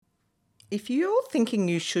If you're thinking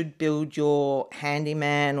you should build your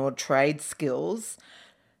handyman or trade skills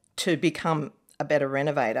to become a better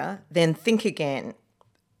renovator, then think again.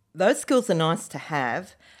 Those skills are nice to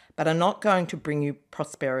have, but are not going to bring you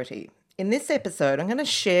prosperity. In this episode, I'm going to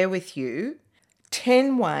share with you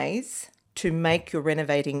 10 ways to make your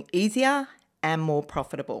renovating easier and more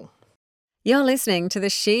profitable. You're listening to the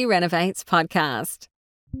She Renovates podcast.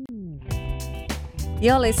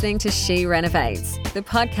 You're listening to She Renovates, the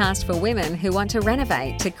podcast for women who want to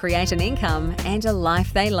renovate to create an income and a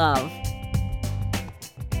life they love.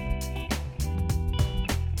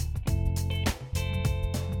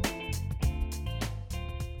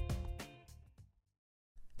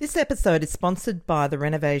 This episode is sponsored by the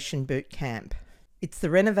Renovation Bootcamp. It's the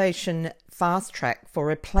renovation fast track for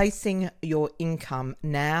replacing your income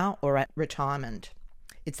now or at retirement.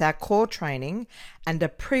 It's our core training and a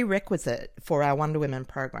prerequisite for our Wonder Women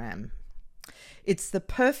program. It's the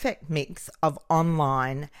perfect mix of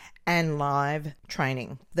online and live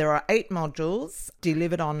training. There are 8 modules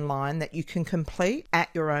delivered online that you can complete at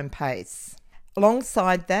your own pace.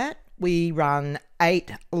 Alongside that, we run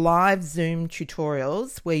 8 live Zoom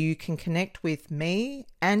tutorials where you can connect with me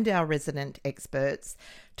and our resident experts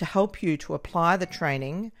to help you to apply the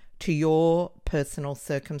training to your personal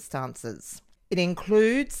circumstances. It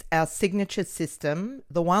includes our signature system,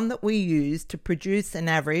 the one that we use to produce an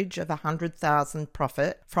average of $100,000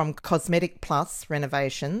 profit from Cosmetic Plus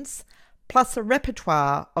renovations, plus a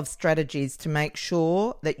repertoire of strategies to make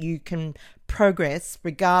sure that you can progress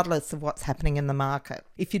regardless of what's happening in the market.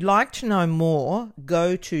 If you'd like to know more,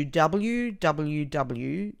 go to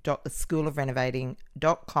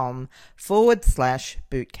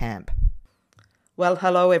www.theschoolofrenovating.com/bootcamp. Well,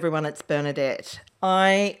 hello everyone, it's Bernadette.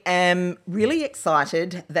 I am really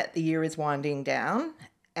excited that the year is winding down.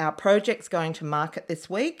 Our project's going to market this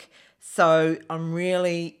week, so I'm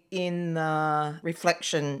really in the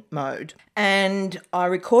reflection mode. And I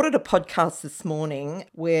recorded a podcast this morning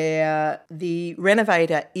where the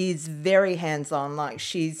renovator is very hands-on, like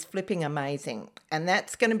she's flipping amazing. And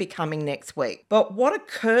that's going to be coming next week. But what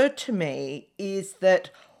occurred to me is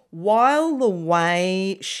that while the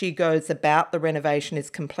way she goes about the renovation is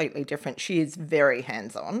completely different, she is very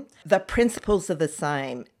hands-on, the principles are the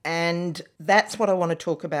same. And that's what I want to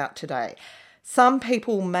talk about today. Some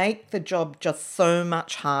people make the job just so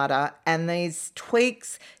much harder, and these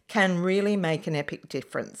tweaks can really make an epic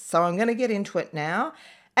difference. So I'm going to get into it now.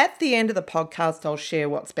 At the end of the podcast, I'll share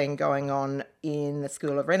what's been going on in the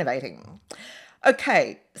School of Renovating.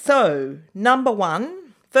 Okay, so number 1,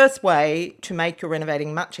 first way to make your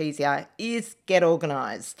renovating much easier is get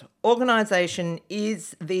organised. Organisation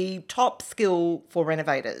is the top skill for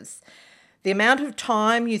renovators. The amount of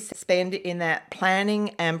time you spend in that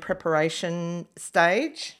planning and preparation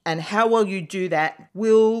stage and how well you do that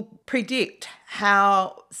will predict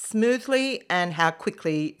how smoothly and how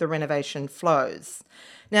quickly the renovation flows.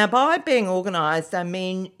 Now, by being organised, I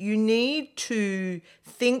mean you need to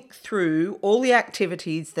think through all the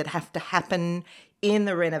activities that have to happen in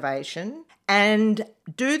the renovation and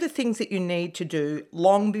do the things that you need to do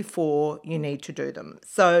long before you need to do them.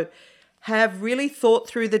 So have really thought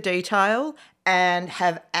through the detail and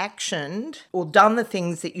have actioned or done the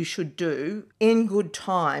things that you should do in good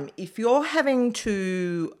time. If you're having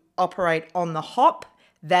to operate on the hop,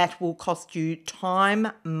 that will cost you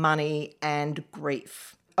time, money, and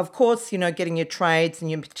grief. Of course, getting your trades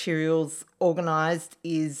and your materials organised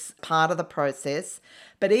is part of the process,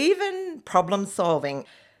 but even problem solving.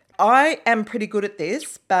 I am pretty good at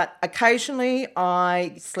this, but occasionally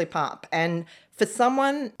I slip up. And for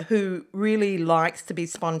someone who really likes to be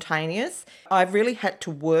spontaneous, I've really had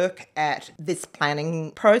to work at this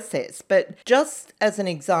planning process. But just as an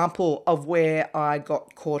example of where I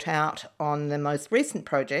got caught out on the most recent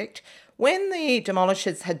project, when the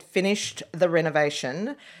demolishers had finished the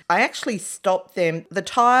renovation, I actually stopped them. The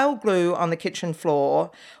tile glue on the kitchen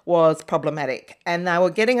floor was problematic and they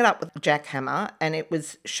were getting it up with a jackhammer and it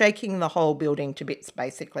was shaking the whole building to bits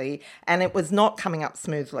basically, and it was not coming up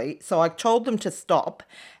smoothly. So I told them to stop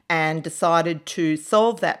and decided to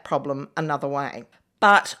solve that problem another way.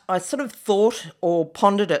 But I sort of thought or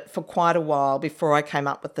pondered it for quite a while before I came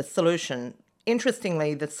up with the solution.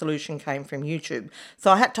 Interestingly, the solution came from YouTube.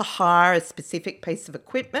 So I had to hire a specific piece of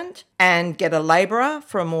equipment and get a labourer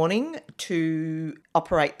for a morning to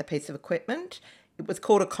operate the piece of equipment. It was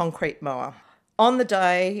called a concrete mower. On the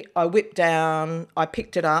day, I whipped down, I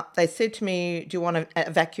picked it up. They said to me, do you want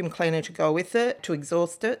a vacuum cleaner to go with it, to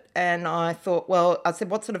exhaust it? And I thought, I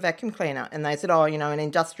said, what sort of vacuum cleaner? And they said, an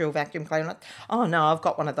industrial vacuum cleaner. Oh, no, I've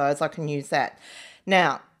got one of those. I can use that.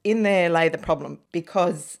 Now, in there lay the problem,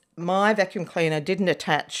 because my vacuum cleaner didn't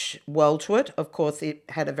attach well to it. Of course, it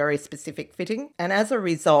had a very specific fitting. And as a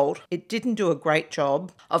result, it didn't do a great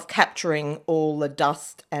job of capturing all the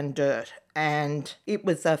dust and dirt. And it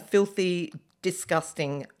was a filthy,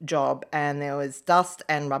 disgusting job, and there was dust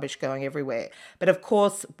and rubbish going everywhere. But of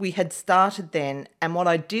course, we had started then, and what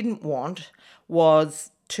I didn't want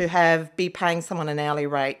was to be paying someone an hourly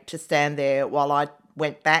rate to stand there while I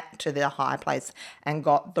went back to the hire place and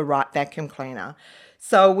got the right vacuum cleaner.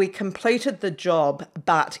 So we completed the job,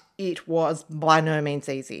 but it was by no means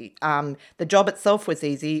easy. The job itself was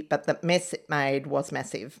easy, but the mess it made was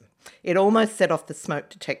massive. It almost set off the smoke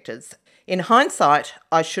detectors. In hindsight,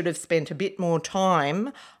 I should have spent a bit more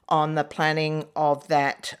time on the planning of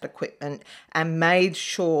that equipment and made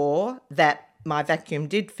sure that my vacuum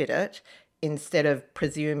did fit it instead of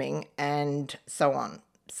presuming and so on.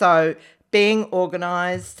 So being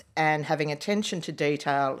organised and having attention to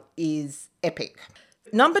detail is epic.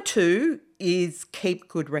 Number 2 is keep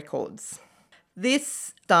good records.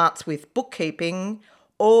 This starts with bookkeeping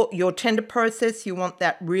or your tender process. You want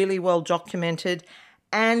that really well documented,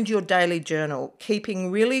 and your daily journal.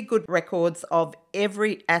 Keeping really good records of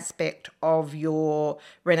every aspect of your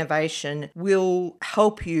renovation will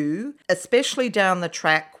help you, especially down the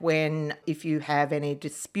track if you have any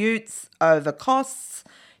disputes over costs.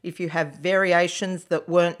 If you have variations that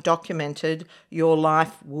weren't documented, your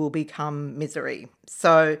life will become misery.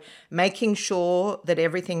 So making sure that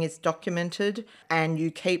everything is documented and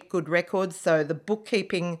you keep good records. So the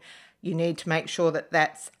bookkeeping, you need to make sure that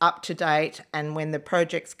that's up to date, and when the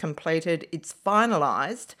project's completed, it's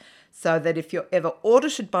finalised, so that if you're ever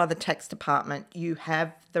audited by the tax department, you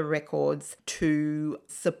have the records to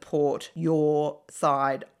support your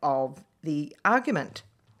side of the argument.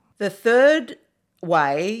 The third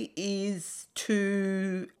way is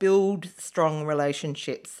to build strong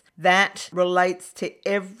relationships. That relates to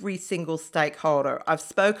every single stakeholder. I've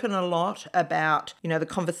spoken a lot about, the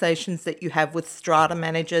conversations that you have with strata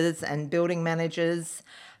managers and building managers,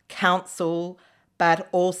 council, but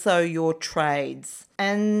also your trades.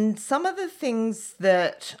 And some of the things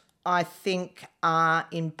that I think are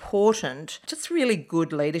important, just really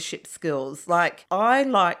good leadership skills. Like, I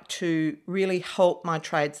like to really help my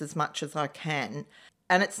trades as much as I can.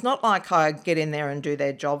 And it's not like I get in there and do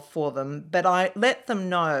their job for them, but I let them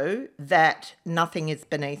know that nothing is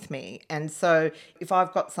beneath me. And so if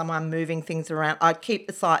I've got someone moving things around, I keep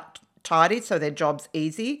the site tidy so their job's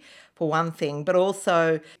easy, for one thing. But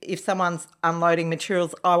also, if someone's unloading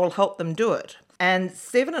materials, I will help them do it. And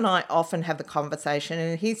Stephen and I often have the conversation,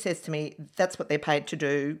 and he says to me, that's what they're paid to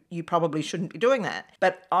do. You probably shouldn't be doing that.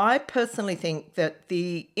 But I personally think that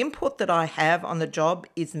the input that I have on the job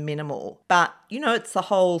is minimal. But, it's the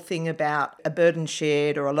whole thing about a burden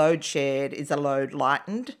shared or a load shared is a load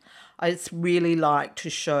lightened. I just really like to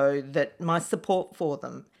show that my support for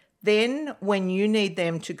them. Then when you need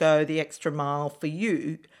them to go the extra mile for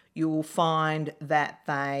you, you will find that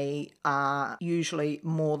they are usually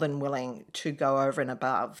more than willing to go over and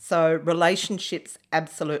above. So relationships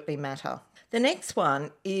absolutely matter. The next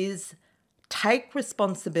one is take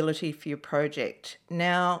responsibility for your project.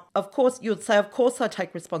 Now, of course, you'd say, of course I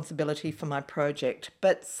take responsibility for my project.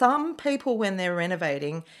 But some people, when they're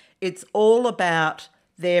renovating, it's all about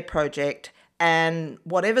their project, and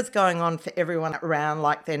whatever's going on for everyone around,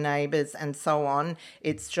 like their neighbours and so on,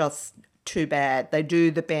 it's just too bad. They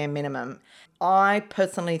do the bare minimum. I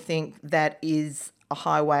personally think that is a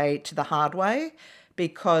highway to the hard way,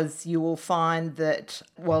 because you will find that,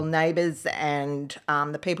 neighbours and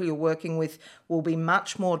the people you're working with will be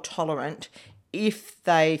much more tolerant if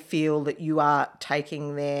they feel that you are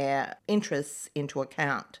taking their interests into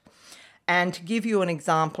account. And to give you an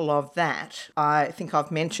example of that, I think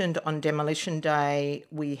I've mentioned on demolition day,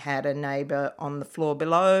 we had a neighbour on the floor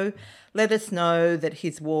below let us know that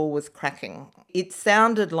his wall was cracking. It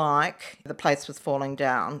sounded like the place was falling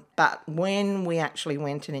down, but when we actually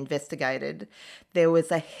went and investigated, there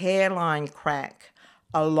was a hairline crack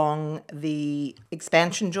along the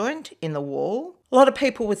expansion joint in the wall. A lot of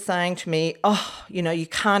people were saying to me, you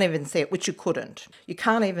can't even see it, which you couldn't. You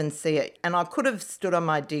can't even see it. And I could have stood on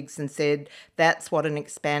my digs and said, that's what an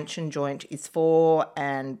expansion joint is for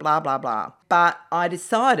and blah, blah, blah. But I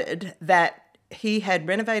decided that he had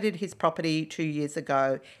renovated his property 2 years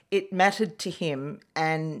ago. It mattered to him,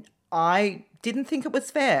 and I didn't think it was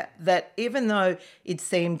fair that even though it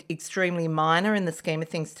seemed extremely minor in the scheme of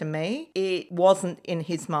things to me, it wasn't in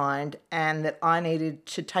his mind, and that I needed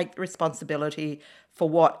to take the responsibility for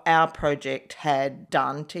what our project had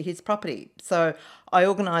done to his property. So I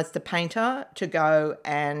organised a painter to go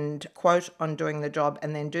and quote on doing the job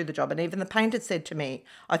and then do the job. And even the painter said to me,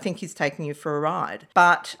 I think he's taking you for a ride.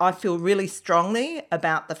 But I feel really strongly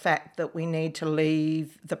about the fact that we need to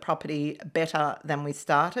leave the property better than we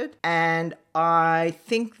started. And I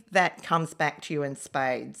think that comes back to you in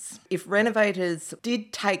spades. If renovators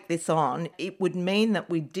did take this on, it would mean that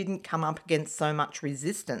we didn't come up against so much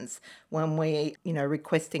resistance when we,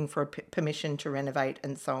 requesting for permission to renovate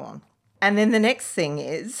and so on. And then the next thing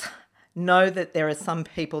is know that there are some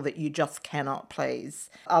people that you just cannot please.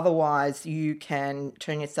 Otherwise, you can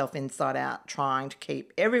turn yourself inside out trying to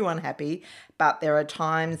keep everyone happy. But there are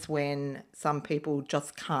times when some people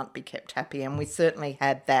just can't be kept happy. And we certainly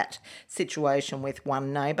had that situation with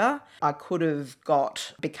one neighbour. I could have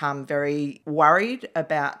become very worried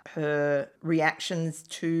about her reactions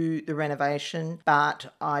to the renovation,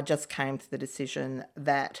 but I just came to the decision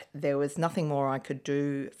that there was nothing more I could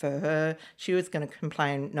do for her. She was going to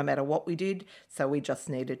complain no matter what we did, so we just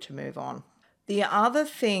needed to move on. The other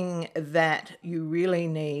thing that you really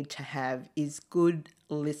need to have is good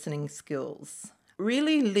listening skills.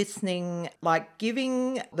 Really listening, like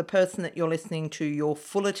giving the person that you're listening to your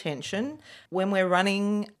full attention. When we're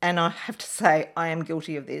running, and I have to say I am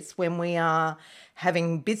guilty of this, when we are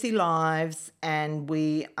having busy lives and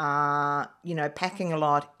we are, packing a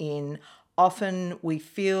lot in, often we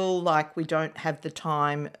feel like we don't have the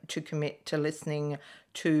time to commit to listening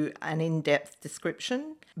to an in-depth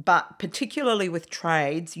description. But particularly with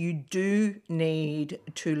trades, you do need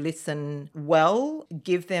to listen well,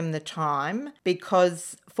 give them the time,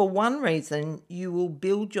 because for one reason, you will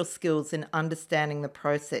build your skills in understanding the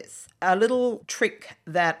process. A little trick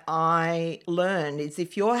that I learned is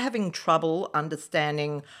if you're having trouble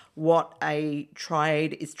understanding what a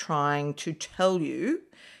trade is trying to tell you,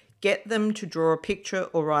 get them to draw a picture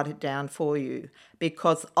or write it down for you,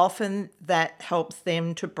 because often that helps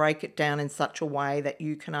them to break it down in such a way that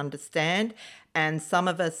you can understand. And some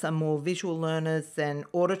of us are more visual learners than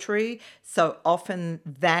auditory, so often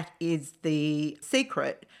that is the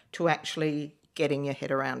secret to actually getting your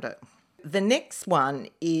head around it. The next one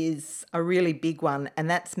is a really big one, and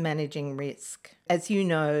that's managing risk. As you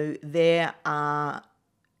know, there are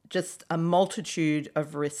just a multitude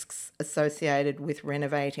of risks associated with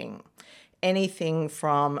renovating. Anything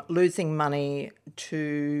from losing money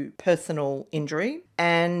to personal injury.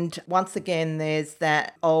 And once again, there's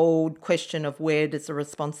that old question of where does the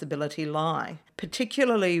responsibility lie?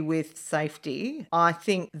 Particularly with safety, I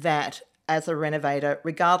think that as a renovator,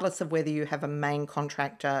 regardless of whether you have a main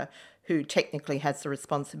contractor who technically has the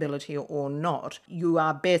responsibility or not, you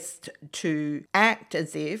are best to act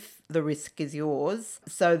as if the risk is yours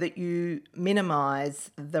so that you minimise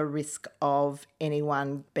the risk of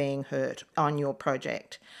anyone being hurt on your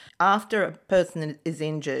project. After a person is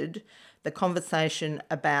injured, the conversation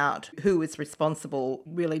about who is responsible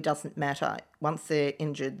really doesn't matter. Once they're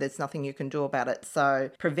injured, there's nothing you can do about it.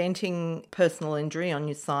 So preventing personal injury on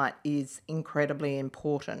your site is incredibly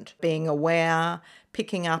important. Being aware,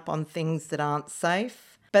 picking up on things that aren't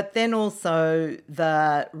safe, but then also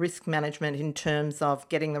the risk management in terms of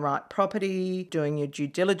getting the right property, doing your due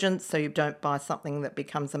diligence so you don't buy something that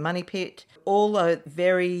becomes a money pit. All are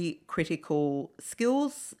very critical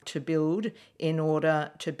skills to build in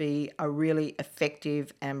order to be a really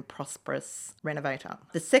effective and prosperous renovator.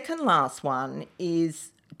 The second last one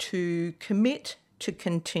is to commit to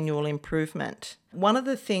continual improvement. One of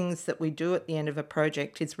the things that we do at the end of a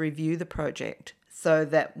project is review the project, so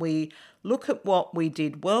that we look at what we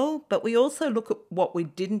did well, but we also look at what we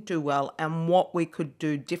didn't do well and what we could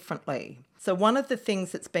do differently. So one of the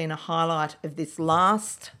things that's been a highlight of this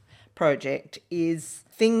last project is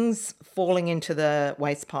things falling into the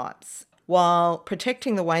waste pipes. While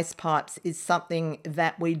protecting the waste pipes is something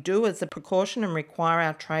that we do as a precaution and require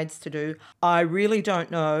our trades to do, I really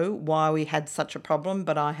don't know why we had such a problem,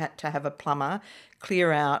 but I had to have a plumber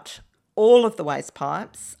clear out all of the waste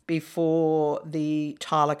pipes before the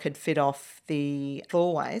tiler could fit off the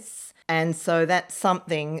floor wastes. And so that's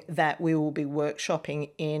something that we will be workshopping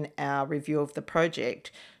in our review of the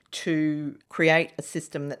project to create a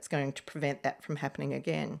system that's going to prevent that from happening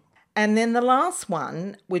again. And then the last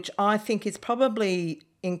one, which I think is probably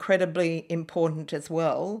incredibly important as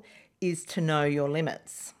well, is to know your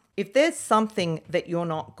limits. If there's something that you're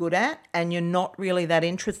not good at and you're not really that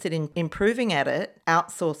interested in improving at it,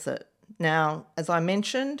 outsource it. Now, as I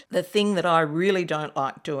mentioned, the thing that I really don't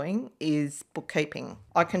like doing is bookkeeping.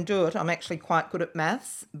 I can do it. I'm actually quite good at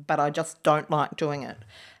maths, but I just don't like doing it.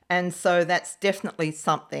 And so that's definitely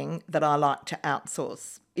something that I like to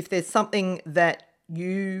outsource. If there's something that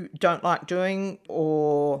you don't like doing,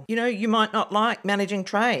 or, you might not like managing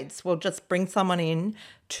trades. Well, just bring someone in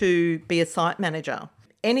to be a site manager.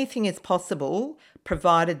 Anything is possible,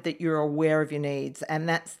 provided that you're aware of your needs. And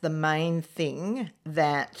that's the main thing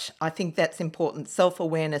that I think that's important.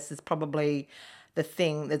 Self-awareness is probably the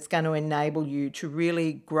thing that's going to enable you to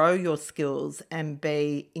really grow your skills and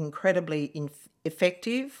be incredibly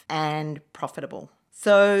effective and profitable.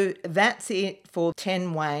 So that's it for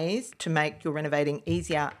 10 ways to make your renovating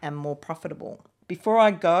easier and more profitable. Before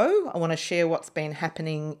I go, I want to share what's been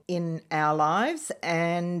happening in our lives.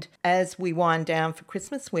 And as we wind down for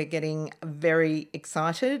Christmas, we're getting very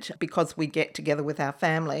excited because we get together with our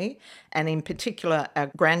family and in particular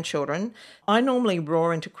our grandchildren. I normally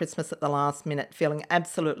roar into Christmas at the last minute feeling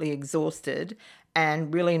absolutely exhausted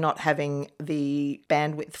and really not having the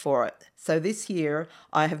bandwidth for it. So this year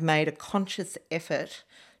I have made a conscious effort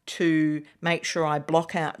to make sure I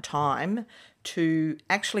block out time to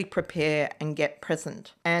actually prepare and get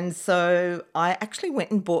present. And so I actually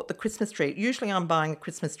went and bought the Christmas tree. Usually I'm buying a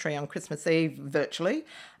Christmas tree on Christmas Eve virtually,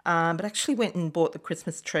 but actually went and bought the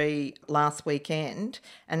Christmas tree last weekend.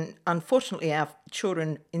 And unfortunately our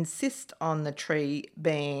children insist on the tree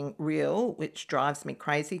being real, which drives me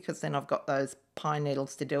crazy because then I've got those pine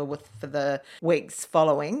needles to deal with for the weeks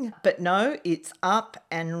following. But no, it's up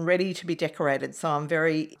and ready to be decorated. So I'm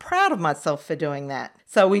very proud of myself for doing that.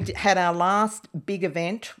 So we had our last big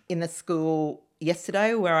event in the school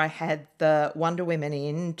yesterday where I had the Wonder Women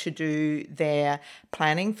in to do their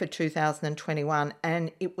planning for 2021,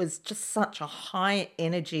 and it was just such a high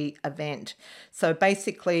energy event. So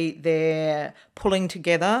basically they're pulling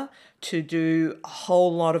together to do a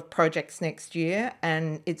whole lot of projects next year,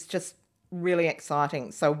 and it's just really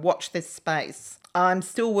exciting. So watch this space. I'm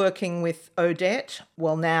still working with Odette.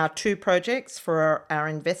 Well, now 2 projects for our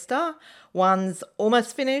investor. One's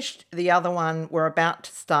almost finished. The other one we're about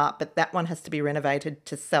to start, but that one has to be renovated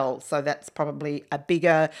to sell. So that's probably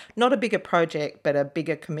not a bigger project, but a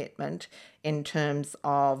bigger commitment in terms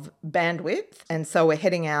of bandwidth. And so we're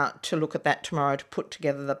heading out to look at that tomorrow to put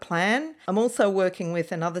together the plan. I'm also working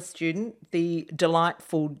with another student, the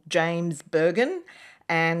delightful James Bergen.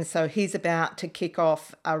 And so he's about to kick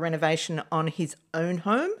off a renovation on his own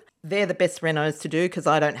home. They're the best renos to do because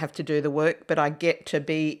I don't have to do the work, but I get to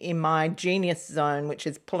be in my genius zone, which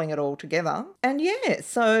is pulling it all together. And yeah,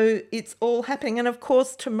 so it's all happening. And of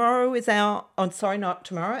course, Saturday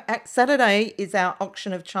is our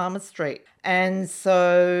auction of Chalmers Street. And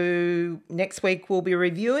so next week we'll be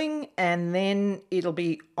reviewing and then it'll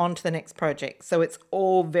be on to the next project. So it's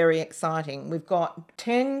all very exciting. We've got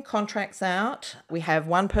 10 contracts out. We have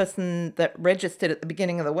one person that registered at the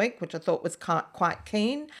beginning of the week, which I thought was quite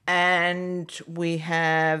keen. And we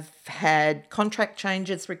have had contract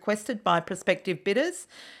changes requested by prospective bidders.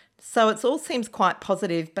 So it all seems quite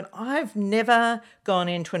positive, but I've never gone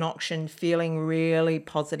into an auction feeling really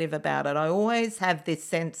positive about it. I always have this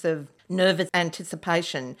sense of nervous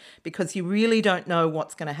anticipation because you really don't know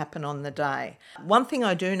what's going to happen on the day. One thing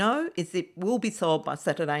I do know is it will be sold by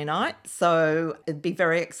Saturday night, so it'd be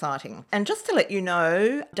very exciting. And just to let you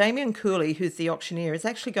know, Damien Cooley, who's the auctioneer, is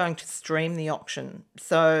actually going to stream the auction.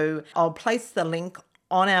 So I'll place the link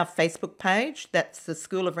on our Facebook page. That's the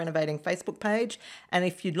School of Renovating Facebook page. And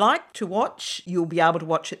if you'd like to watch, you'll be able to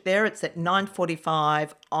watch it there. It's at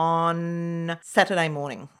 9:45 on Saturday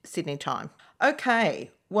morning, Sydney time.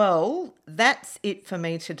 Okay, well, that's it for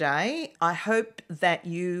me today. I hope that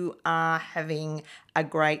you are having a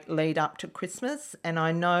great lead up to Christmas. And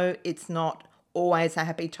I know it's not always a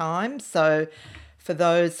happy time. So for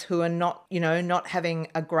those who are not having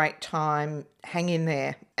a great time, hang in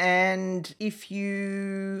there. And if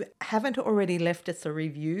you haven't already left us a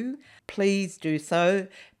review, please do so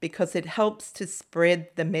because it helps to spread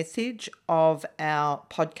the message of our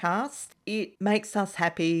podcast. It makes us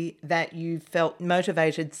happy that you felt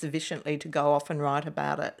motivated sufficiently to go off and write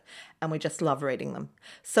about it. And we just love reading them.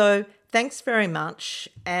 So thanks very much.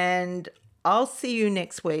 And I'll see you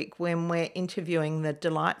next week when we're interviewing the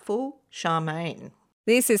delightful Charmaine.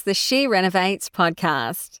 This is the She Renovates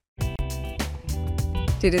podcast.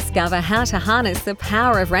 To discover how to harness the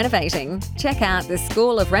power of renovating, check out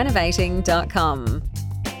theschoolofrenovating.com.